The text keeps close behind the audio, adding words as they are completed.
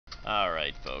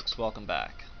Alright, folks, welcome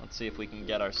back. Let's see if we can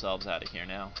get ourselves out of here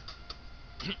now.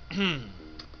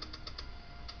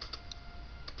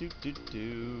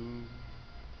 Do.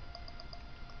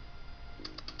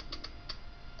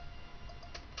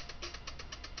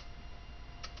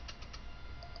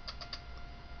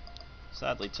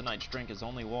 Sadly, tonight's drink is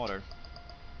only water.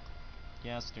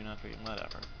 Yes, do not drink,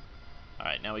 whatever.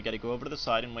 Alright, now we gotta go over to the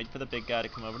side and wait for the big guy to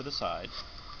come over to the side.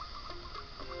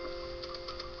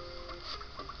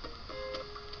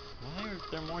 Why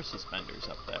are there more suspenders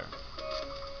up there?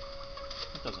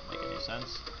 That doesn't make any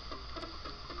sense.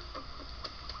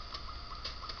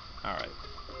 Alright.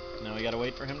 Now we gotta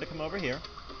wait for him to come over here.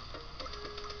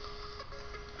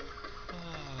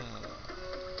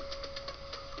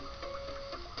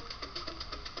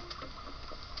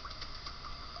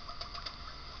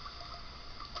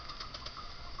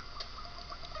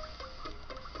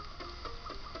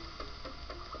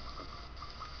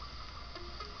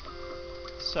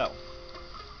 So,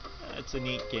 it's a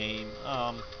neat game.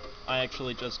 I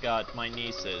actually just got my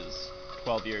nieces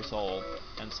 12 years old,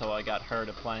 and so I got her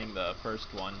to playing the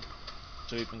first one.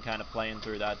 So we've been kind of playing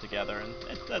through that together, and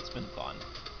that's been fun.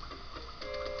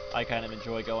 I kind of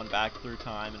enjoy going back through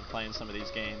time and playing some of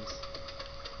these games.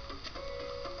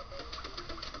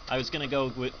 I was going to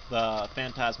go with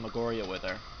Phantasmagoria with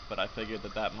her, but I figured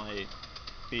that might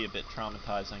be a bit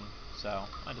traumatizing, so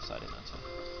I decided not to.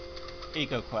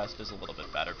 EcoQuest is a little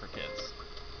bit better for kids.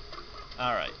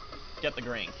 Alright, get the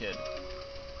grain, kid.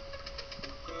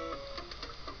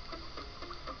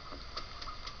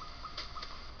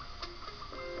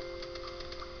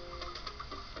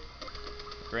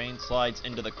 The grain slides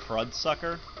into the crud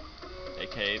sucker,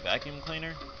 aka vacuum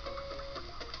cleaner.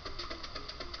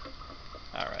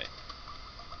 Alright.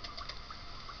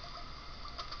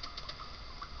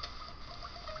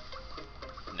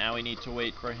 Now we need to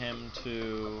wait for him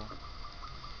to...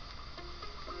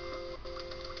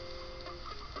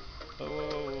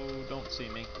 Oh, don't see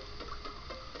me.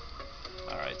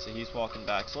 Alright, so he's walking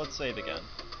back, so let's save again.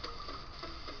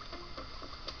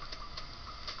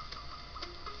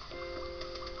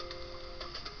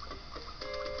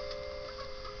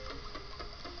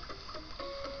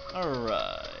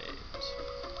 Alright.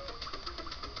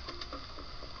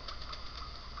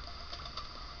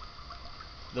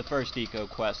 The first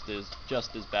EcoQuest is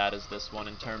just as bad as this one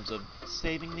in terms of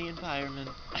saving the environment,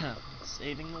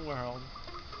 saving the world.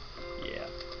 Yeah.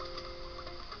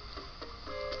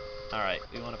 Alright,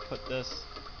 we want to put this...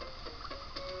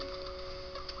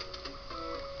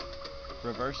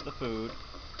 Reverse the food.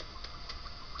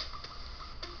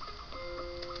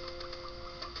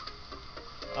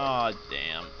 Aw,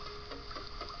 damn.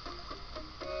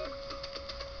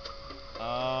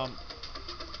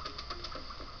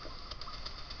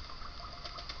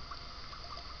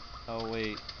 Oh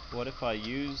wait, what if I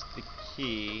use the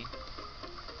key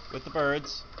with the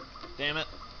birds? Damn it.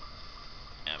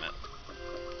 Damn it.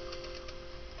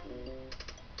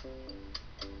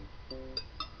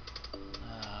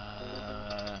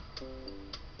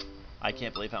 I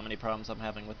can't believe how many problems I'm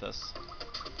having with this.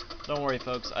 Don't worry,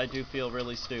 folks, I do feel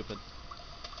really stupid.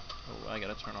 Oh, I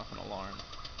gotta turn off an alarm.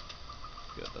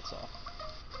 Good, that's off.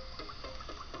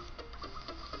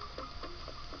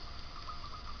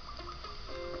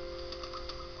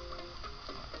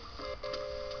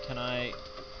 Can I...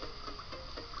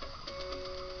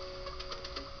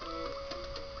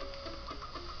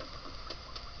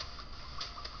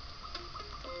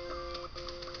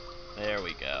 There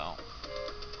we go.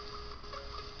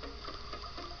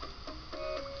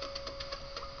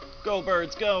 Go,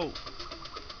 birds, go!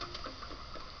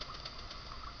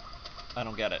 I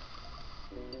don't get it.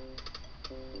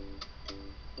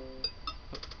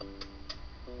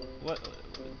 What?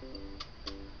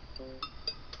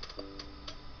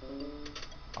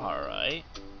 Alright.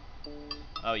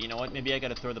 Oh, you know what? Maybe I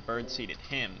gotta throw the bird seed at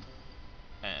him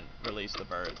and release the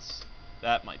birds.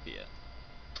 That might be it.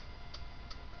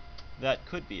 That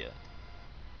could be it.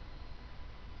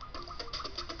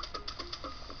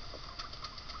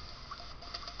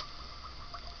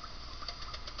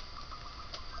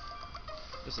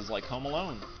 This is like Home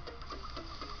Alone.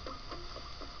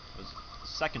 It was the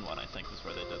second one, I think, is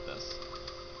where they did this.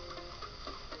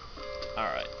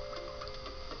 Alright.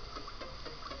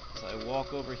 So I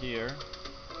walk over here.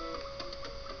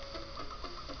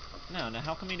 Now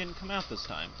how come he didn't come out this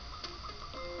time?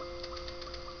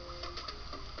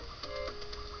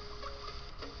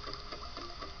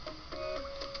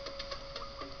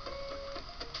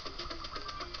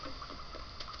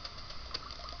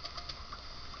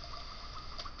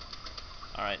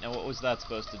 Alright, now what was that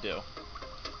supposed to do?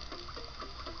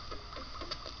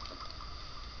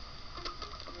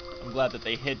 I'm glad that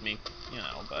they hid me, you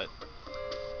know, but...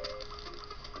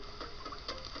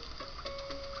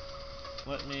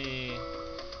 Let me...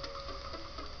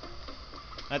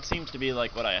 That seems to be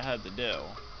like what I had to do.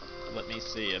 Let me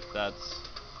see if that's...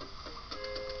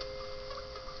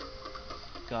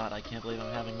 God, I can't believe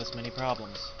I'm having this many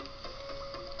problems.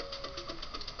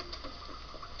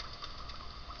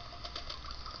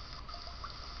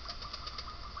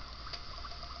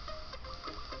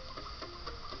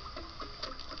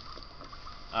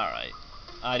 Alright.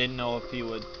 I didn't know if he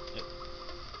would...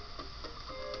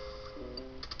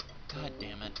 God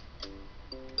damn it.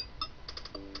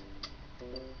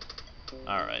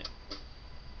 Alright.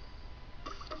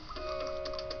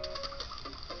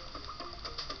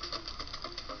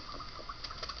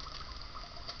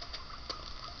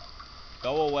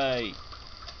 Go away.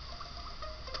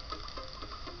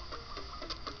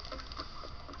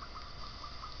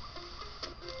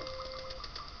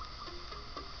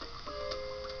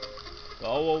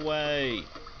 Go away.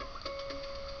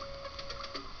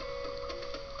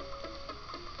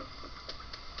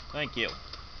 Thank you.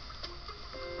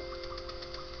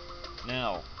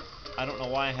 Now, I don't know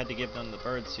why I had to give them the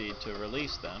birdseed to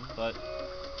release them, but...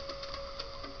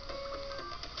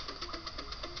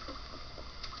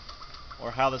 Or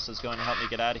how this is going to help me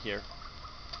get out of here.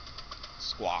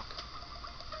 Squawk.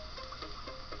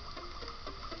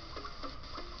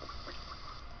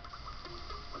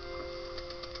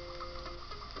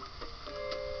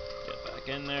 Get back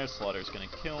in there. Slaughter's gonna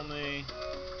kill me.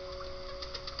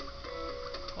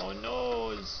 Oh no!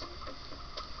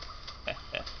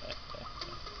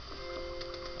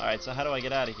 Alright, so how do I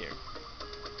get out of here?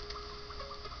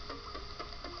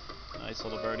 Nice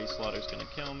little birdie. Slaughter's gonna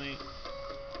kill me.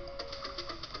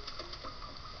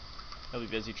 He'll be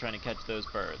busy trying to catch those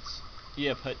birds.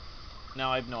 Yeah, but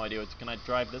now I have no idea. Can I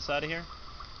drive this out of here?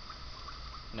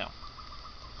 No.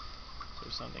 So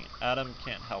there's something. Adam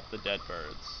can't help the dead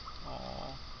birds.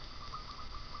 Aww.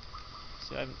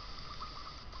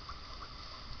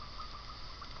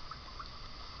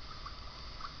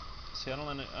 See, I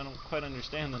don't quite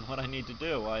understand then what I need to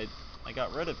do. I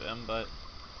got rid of him, but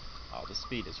oh, the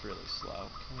speed is really slow.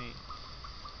 Can we?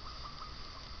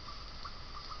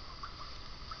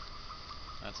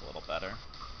 That's a little better.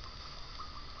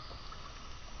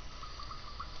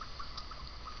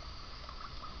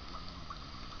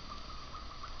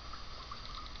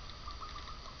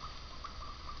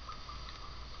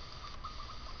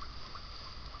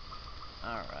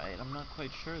 Alright, I'm not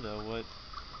quite sure though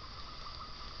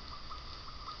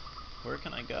where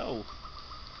can I go?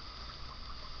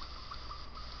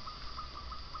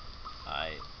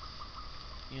 I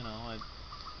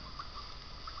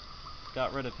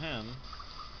got rid of him.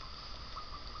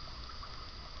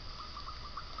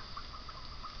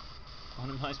 What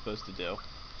am I supposed to do?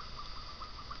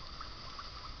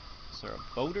 Is there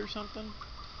a boat or something?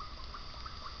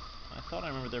 I thought I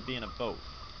remember there being a boat.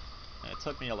 And it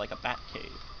took me to like a bat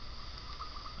cave.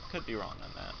 I could be wrong on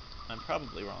that. I'm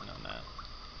probably wrong on that.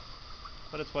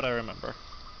 But it's what I remember.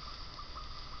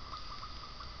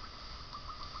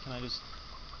 Can I just...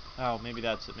 Oh, maybe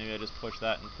that's it. Maybe I just push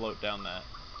that and float down that.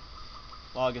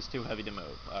 Log is too heavy to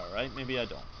move. Alright, maybe I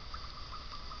don't.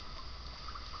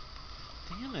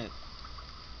 Damn it.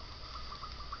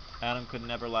 Adam could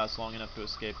never last long enough to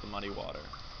escape the muddy water.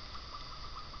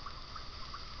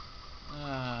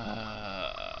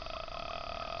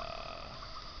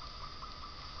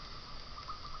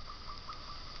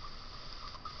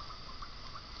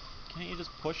 Can't you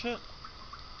just push it?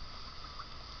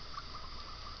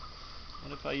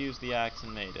 What if I used the axe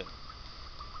and made it?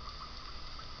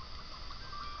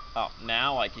 Oh,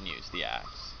 now I can use the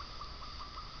axe.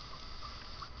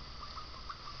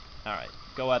 Alright,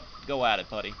 go at it,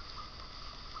 buddy.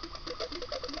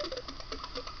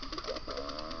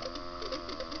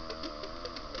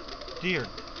 Dear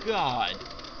God!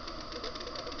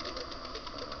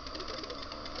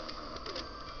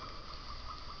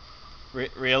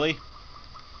 Really?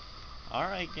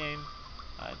 Alright, game.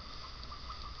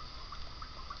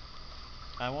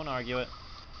 I won't argue it.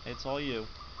 It's all you.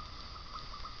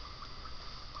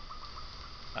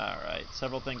 Alright,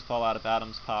 several things fall out of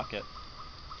Adam's pocket.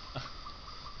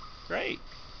 Great!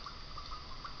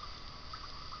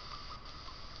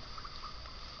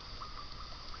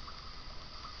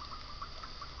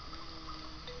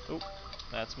 Oop,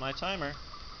 that's my timer.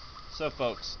 So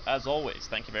folks, as always,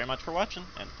 thank you very much for watching,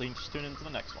 and please tune in to the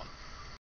next one.